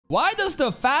Why does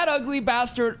the fat ugly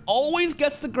bastard always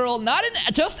gets the girl, not in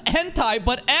just hentai,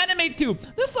 but anime too?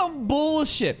 This is some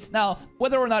bullshit. Now,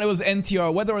 whether or not it was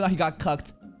NTR, whether or not he got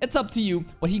cucked, it's up to you.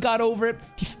 But he got over it.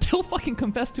 He still fucking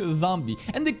confessed to a zombie.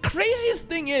 And the craziest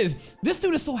thing is, this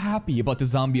dude is so happy about the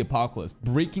zombie apocalypse,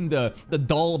 breaking the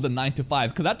dull of the 9 to 5.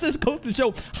 Because that just goes to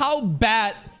show how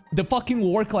bad the fucking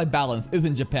work-life balance is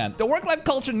in Japan. The work-life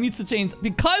culture needs to change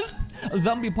because a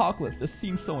zombie apocalypse just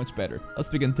seems so much better. Let's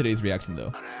begin today's reaction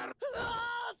though.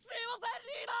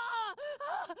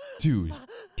 Dude,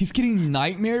 he's getting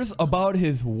nightmares about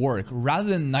his work rather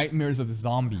than nightmares of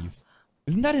zombies.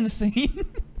 Isn't that insane?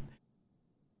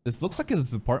 This looks like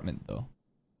his apartment though.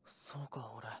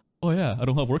 Oh yeah, I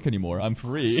don't have work anymore. I'm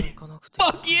free.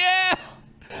 Fuck yeah!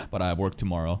 But I have work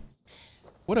tomorrow.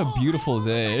 What a beautiful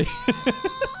day.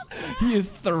 He is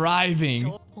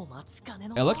thriving.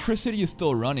 Electricity is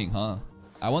still running, huh?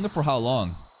 I wonder for how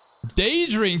long. Day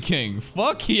drinking!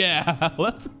 Fuck yeah!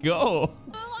 Let's go!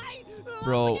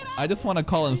 Bro, I just want to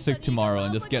call in sick tomorrow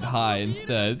and just get high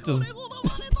instead. Just...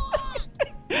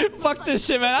 Fuck this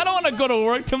shit, man. I don't want to go to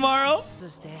work tomorrow.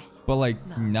 But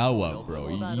like, now what,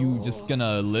 bro? You just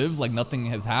gonna live like nothing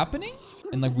is happening?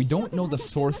 And like, we don't know the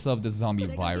source of the zombie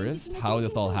virus, how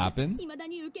this all happens.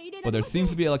 But there seems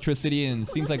to be electricity and it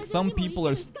seems like some people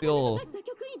are still,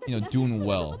 you know, doing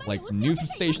well. Like, the news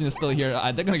station is still here.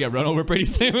 They're gonna get run over pretty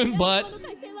soon, but...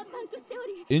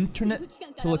 Internet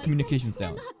telecommunications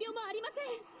down.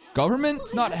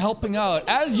 Government's not helping out.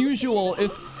 As usual,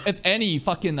 if any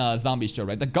fucking zombie show,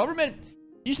 right? The government,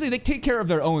 usually they take care of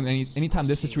their own anytime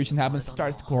this situation happens,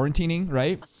 starts quarantining,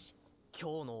 right?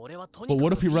 But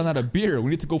what if we run out of beer? We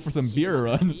need to go for some beer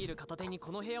runs.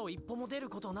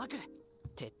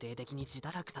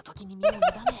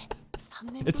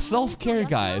 It's self-care,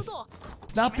 guys.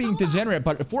 It's not being degenerate,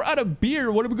 but if we're out of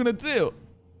beer, what are we gonna do?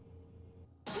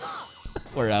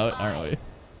 We're out, aren't we?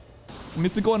 We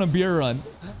need to go on a beer run.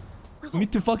 We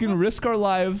need to fucking risk our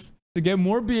lives to get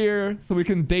more beer so we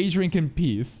can day drink in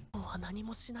peace.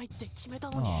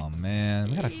 Oh man,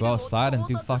 we gotta go outside and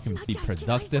be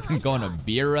productive and go on a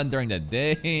beer run during the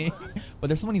day. But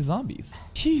there's so many zombies.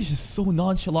 He's just so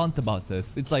nonchalant about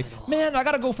this. It's like, man, I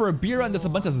gotta go for a beer run. There's a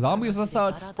bunch of zombies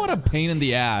outside. What a pain in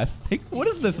the ass. Like, what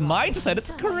is this mindset?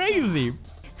 It's crazy.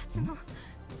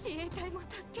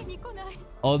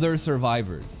 Other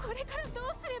survivors.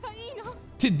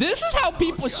 See, this is how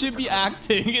people should be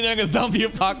acting during a zombie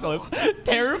apocalypse.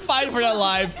 Terrified for their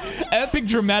lives. Epic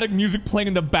dramatic music playing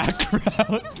in the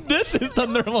background. This is the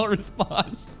normal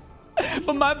response.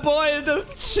 But my boy is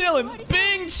just chilling.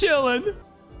 Being chilling.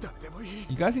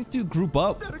 You guys need to group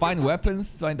up. Find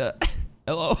weapons. Find a...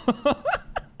 Hello.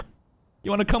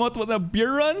 You want to come up with a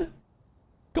beer run?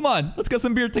 Come on. Let's get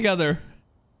some beer together.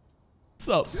 What's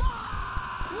up?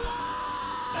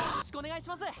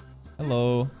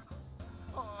 Hello.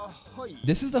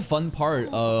 This is the fun part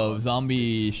of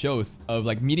zombie shows, of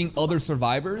like meeting other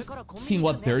survivors, seeing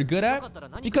what they're good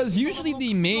at. Because usually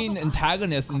the main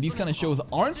antagonists in these kind of shows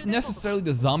aren't necessarily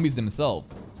the zombies themselves.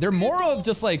 They're more of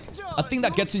just like a thing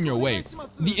that gets in your way.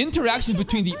 The interaction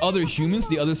between the other humans,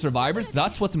 the other survivors,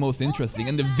 that's what's most interesting.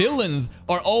 And the villains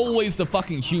are always the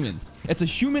fucking humans. It's a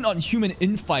human on human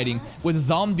infighting with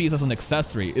zombies as an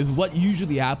accessory is what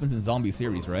usually happens in zombie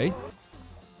series, right?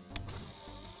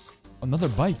 Another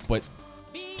bike, but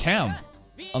Cam,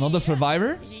 another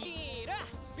survivor?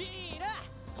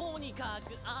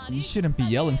 You shouldn't be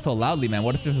yelling so loudly, man.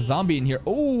 What if there's a zombie in here?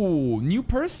 Oh, new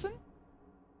person?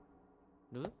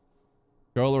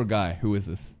 Girl or guy? Who is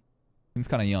this? Seems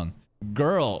kind of young.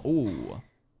 Girl. Ooh.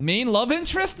 Main love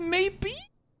interest, maybe?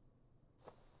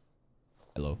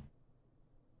 Hello.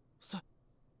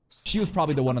 She was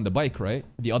probably the one on the bike, right?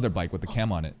 The other bike with the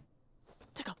cam on it.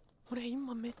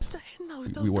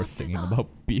 We were singing about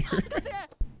beer.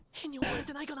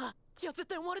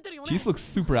 She looks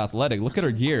super athletic. Look at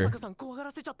her gear. Doesn't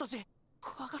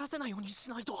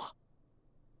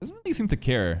really seem to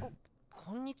care.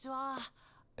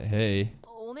 Hey.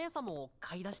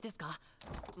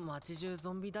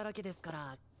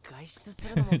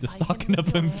 Just talking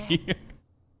up in beer.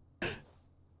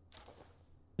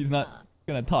 He's not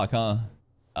gonna talk, huh?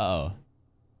 Oh.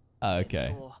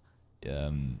 Okay.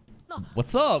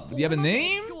 What's up? Do you have a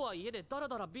name?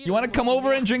 You want to come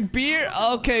over and drink beer?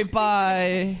 Okay,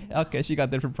 bye. Okay, she got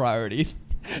different priorities.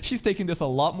 She's taking this a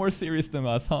lot more serious than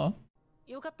us, huh?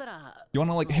 You want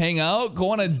to like hang out? Go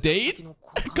on a date?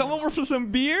 Come over for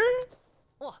some beer?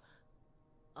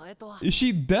 Is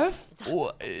she deaf?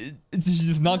 Did she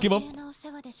just not give up?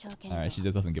 Alright, she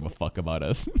just doesn't give a fuck about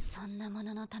us.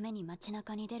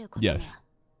 Yes.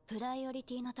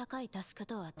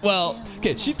 Well,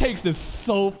 okay, she takes this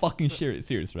so fucking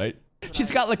serious, right?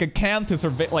 She's got like a cam to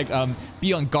survey, like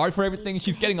be on guard for everything.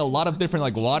 She's getting a lot of different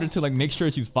like water to like make sure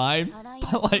she's fine.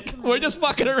 But like we're just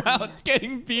fucking around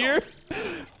getting beer.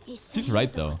 She's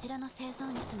right though.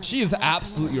 She is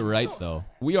absolutely right though.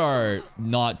 We are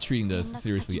not treating this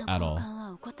seriously at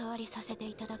all.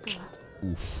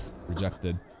 Oof,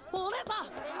 rejected.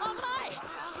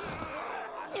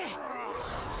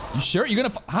 You sure? You're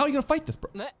gonna? How are you gonna fight this,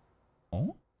 bro?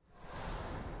 Oh.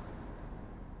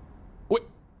 Wait.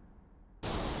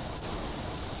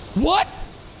 What?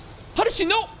 How did she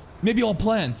know? Maybe all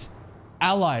planned.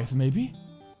 Allies, maybe?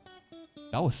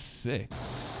 That was sick.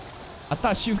 I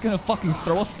thought she was gonna fucking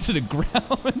throw us to the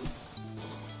ground.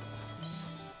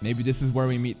 Maybe this is where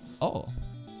we meet. Oh.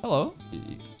 Hello.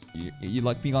 You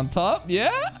like being on top?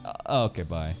 Yeah? Okay,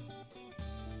 bye.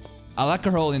 I like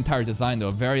her whole entire design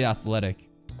though. Very athletic.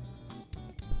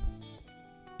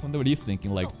 Wonder what he's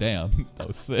thinking. Like, damn, that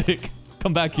was sick.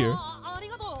 Come back here.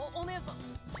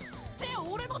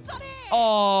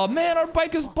 Oh man, our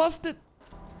bike is busted.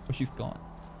 Oh, she's gone.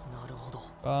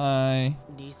 Bye.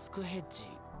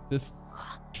 This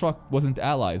truck wasn't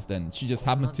allies then. She just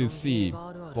happened to see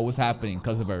what was happening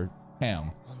because of her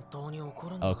cam.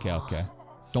 Okay, okay.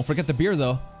 Don't forget the beer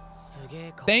though.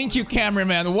 Thank you,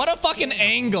 cameraman. What a fucking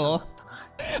angle.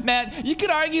 Man, you could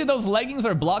argue those leggings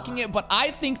are blocking it, but I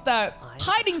think that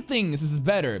hiding things is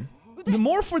better. The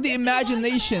more for the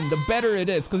imagination, the better it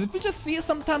is. Because if you just see it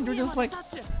sometimes, you're just like...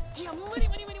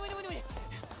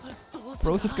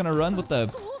 Bro's just gonna run with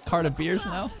the cart of beers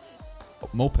now? Oh,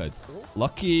 moped.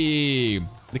 Lucky.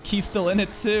 The key's still in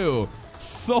it too.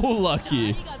 So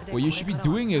lucky. What you should be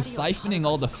doing is siphoning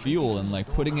all the fuel and like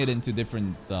putting it into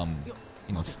different,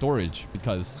 you know, storage.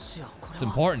 Because it's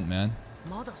important, man.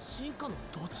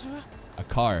 A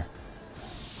car.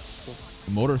 A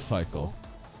motorcycle.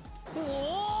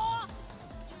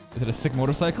 Is it a sick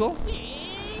motorcycle?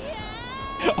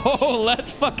 Oh,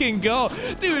 let's fucking go.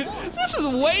 Dude, this is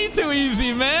way too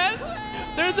easy, man.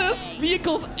 There's just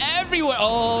vehicles everywhere.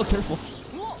 Oh, careful.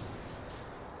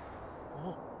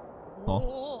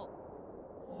 Oh.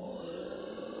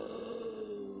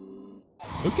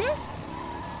 Okay.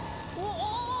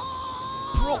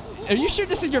 Bro, are you sure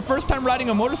this is your first time riding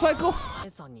a motorcycle?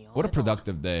 What a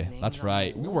productive day. That's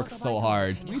right. We work so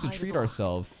hard. We need to treat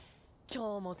ourselves. I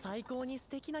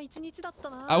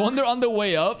wonder on the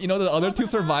way up, you know, the other two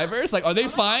survivors, like, are they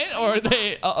fine or are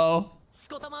they... Uh-oh.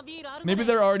 Maybe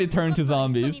they're already turned to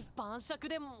zombies.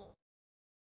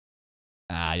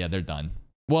 Ah, yeah, they're done.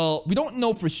 Well, we don't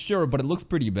know for sure, but it looks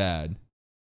pretty bad.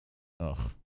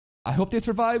 Ugh. I hope they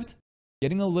survived.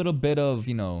 Getting a little bit of,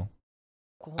 you know...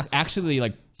 Actually,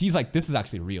 like, he's like, this is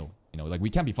actually real. You know, like, we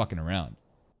can't be fucking around.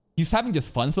 He's having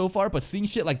just fun so far, but seeing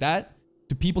shit like that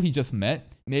to people he just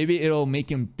met, maybe it'll make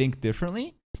him think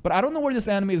differently. But I don't know where this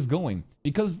anime is going,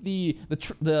 because the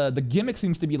gimmick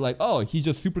seems to be like, oh, he's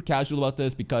just super casual about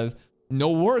this because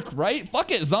no work, right?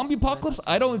 Fuck it, zombie apocalypse,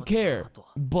 I don't care.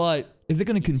 But is it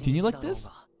gonna continue like this,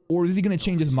 or is he gonna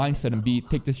change his mindset and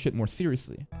take this shit more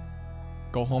seriously?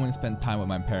 Go home and spend time with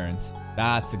my parents.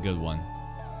 That's a good one.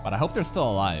 But I hope they're still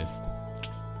alive.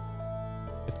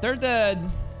 If they're dead,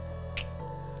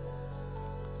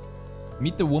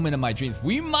 meet the woman of my dreams.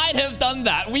 We might have done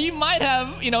that. We might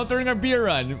have, you know, during our beer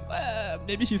run.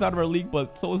 Maybe she's out of our league,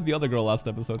 but so was the other girl last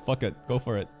episode. Fuck it. Go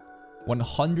for it.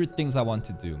 100 things I want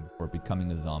to do before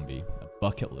becoming a zombie. A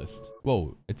bucket list.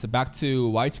 Whoa, it's back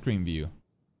to widescreen view.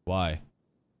 Why?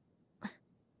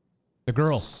 The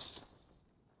girl.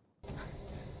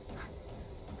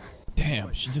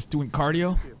 Damn, she's just doing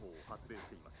cardio?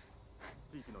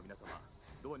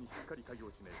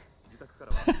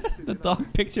 The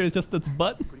dog picture is just its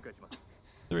butt.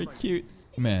 Very cute.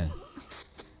 Man,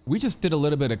 we just did a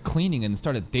little bit of cleaning and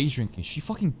started day drinking. She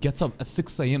fucking gets up at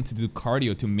 6 AM to do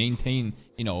cardio to maintain,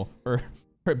 you know,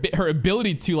 her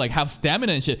ability to like have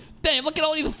stamina and shit. Damn, look at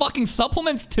all these fucking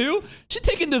supplements too. She's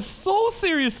taking this so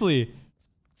seriously.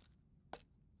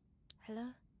 Hello?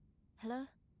 Hello?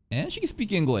 And she can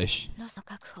speak English.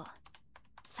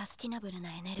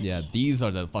 Yeah, these are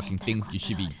the fucking things you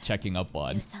should be checking up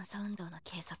on.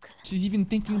 She's even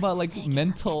thinking about like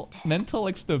mental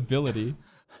like stability.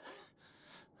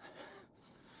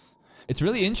 It's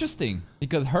really interesting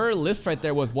because her list right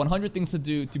there was 100 things to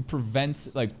do to prevent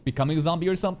like becoming a zombie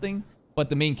or something. But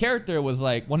the main character was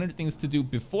like 100 things to do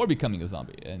before becoming a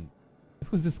zombie. And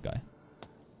who's this guy?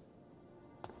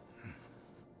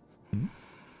 Hmm?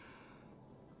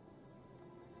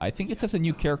 I think it's just a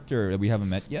new character that we haven't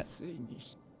met yet.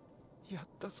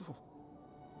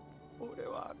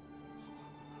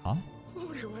 Huh?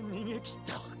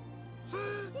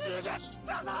 What the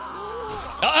fuck?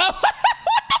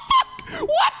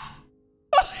 What?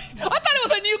 I thought it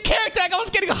was a new character. Like I was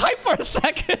getting hyped for a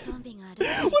second.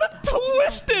 What a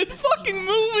twisted fucking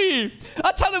movie.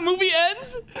 That's how the movie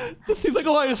ends? This seems like,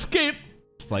 oh, I escaped.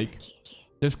 Psych.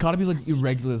 There's gotta be like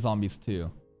irregular zombies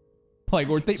too. Like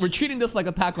we're treating this like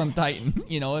Attack on Titan,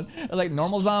 you know? Like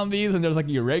normal zombies and there's like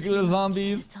irregular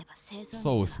zombies.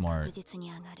 So smart.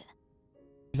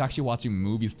 He's actually watching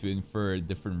movies to infer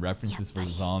different references for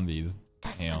zombies.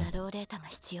 Damn. How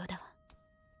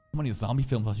many zombie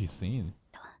films has she seen?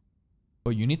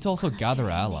 But you need to also gather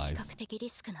allies.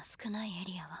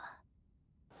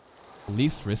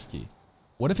 Least risky.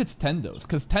 What if it's Tendo's?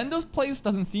 Because Tendo's place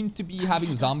doesn't seem to be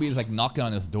having zombies like knocking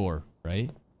on his door,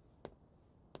 right?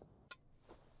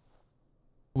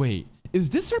 Wait, is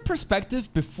this her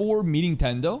perspective before meeting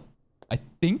Tendo? I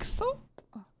think so?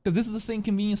 Because this is the same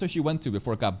convenience store she went to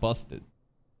before it got busted.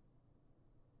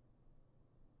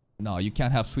 No, you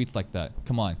can't have sweets like that.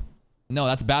 Come on. No,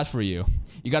 that's bad for you.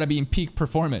 You gotta be in peak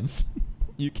performance.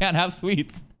 You can't have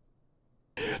sweets.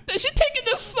 Is she taking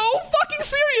this so fucking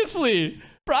seriously?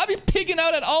 Bro, I've been pigging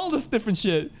out at all this different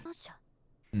shit.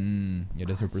 It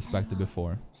is her perspective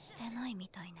before.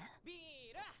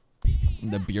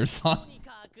 The beer song.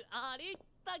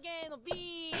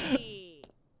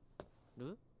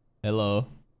 Hello.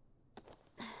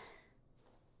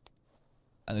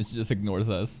 And then she just ignores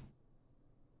us.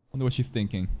 Wonder what she's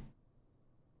thinking.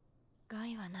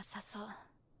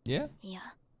 Yeah?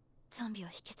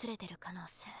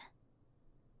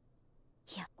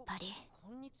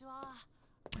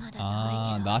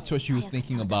 That's what she was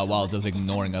thinking about while just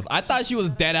ignoring us. I thought she was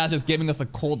dead ass just giving us a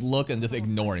cold look and just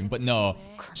ignoring. But no,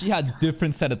 she had a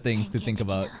different set of things to think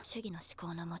about.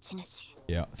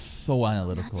 Yeah, so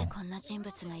analytical.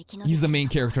 He's the main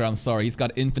character, I'm sorry. He's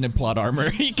got infinite plot armor.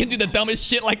 He can do the dumbest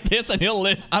shit like this and he'll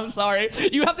live. I'm sorry.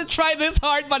 You have to try this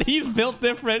hard, but he's built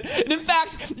different. And in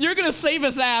fact, you're gonna save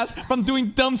his ass from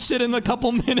doing dumb shit in a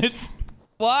couple minutes.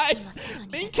 Why?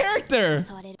 Main character.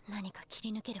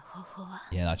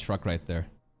 Yeah, that truck right there.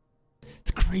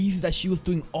 It's crazy that she was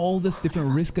doing all this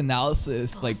different risk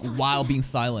analysis like while being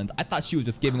silent. I thought she was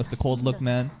just giving us the cold look,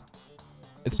 man.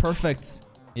 It's perfect.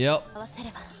 Yep.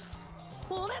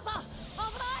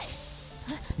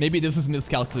 Maybe this is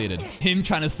miscalculated. Him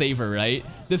trying to save her, right?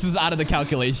 This is out of the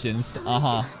calculations.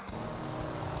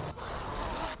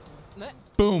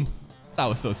 Boom. That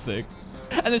was so sick.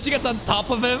 And then she gets on top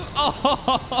of him.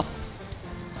 Oh.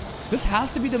 This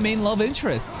has to be the main love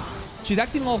interest. She's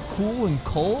acting all cool and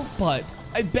cold, but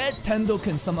I bet Tendo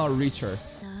can somehow reach her.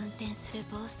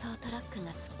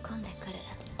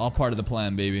 All part of the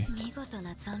plan, baby.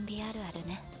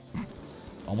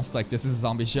 Almost like this is a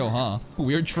zombie show, huh?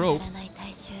 Weird trope.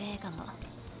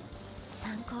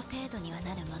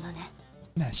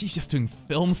 Man, she's just doing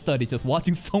film study, just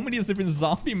watching so many different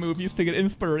zombie movies to get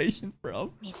inspiration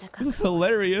from. This is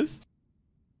hilarious.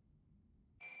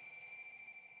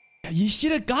 You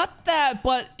should have got that,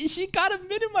 but she gotta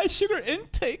minimize sugar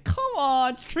intake. Come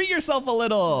on, treat yourself a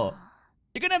little.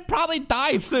 You're gonna probably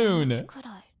die soon.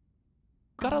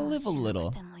 Gotta live a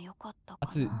little.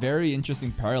 That's a very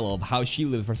interesting parallel of how she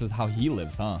lives versus how he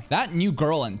lives, huh? That new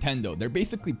girl and Tendo, they're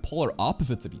basically polar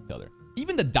opposites of each other.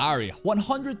 Even the diary,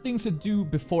 100 things to do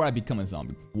before I become a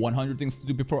zombie. 100 things to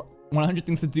do before 100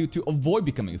 things to do to avoid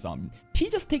becoming a zombie. He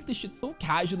just takes this shit so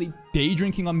casually, day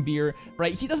drinking on beer,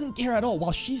 right? He doesn't care at all,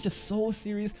 while she's just so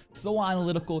serious, so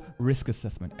analytical, risk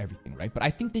assessment, everything, right? But I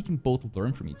think they can both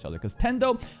learn from each other, because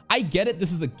Tendo, I get it,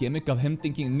 this is a gimmick of him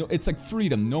thinking, no, it's like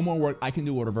freedom, no more work, I can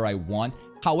do whatever I want.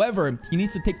 However, he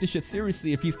needs to take this shit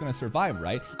seriously if he's gonna survive,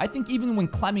 right? I think even when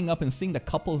climbing up and seeing the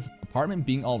couple's apartment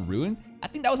being all ruined, I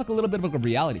think that was like a little bit of a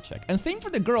reality check. And same for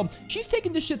the girl, she's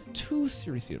taking this shit too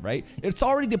seriously, right? It's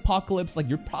already the apocalypse, like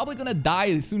you're probably gonna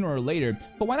die sooner or later,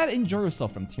 but why not enjoy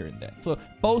yourself from here and there? So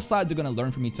both sides are gonna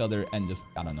learn from each other and just,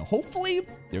 I don't know, hopefully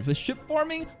there's a ship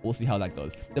forming, we'll see how that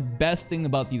goes. The best thing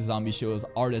about these zombie shows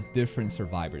are the different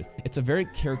survivors. It's a very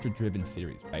character-driven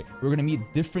series, right? We're gonna meet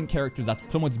different characters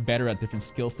that's so much better at different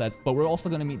skill sets, but we're also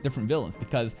gonna meet different villains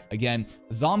because, again,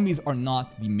 zombies are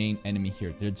not the main enemy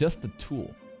here. They're just a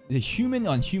tool. The human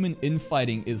on human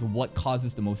infighting is what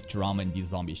causes the most drama in these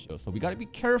zombie shows. So we gotta be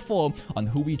careful on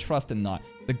who we trust and not.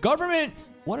 The government,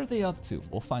 what are they up to?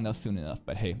 We'll find out soon enough.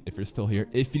 But hey, if you're still here,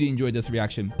 if you did enjoy this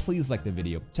reaction, please like the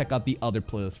video. Check out the other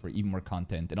playlist for even more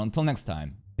content. And until next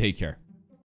time, take care.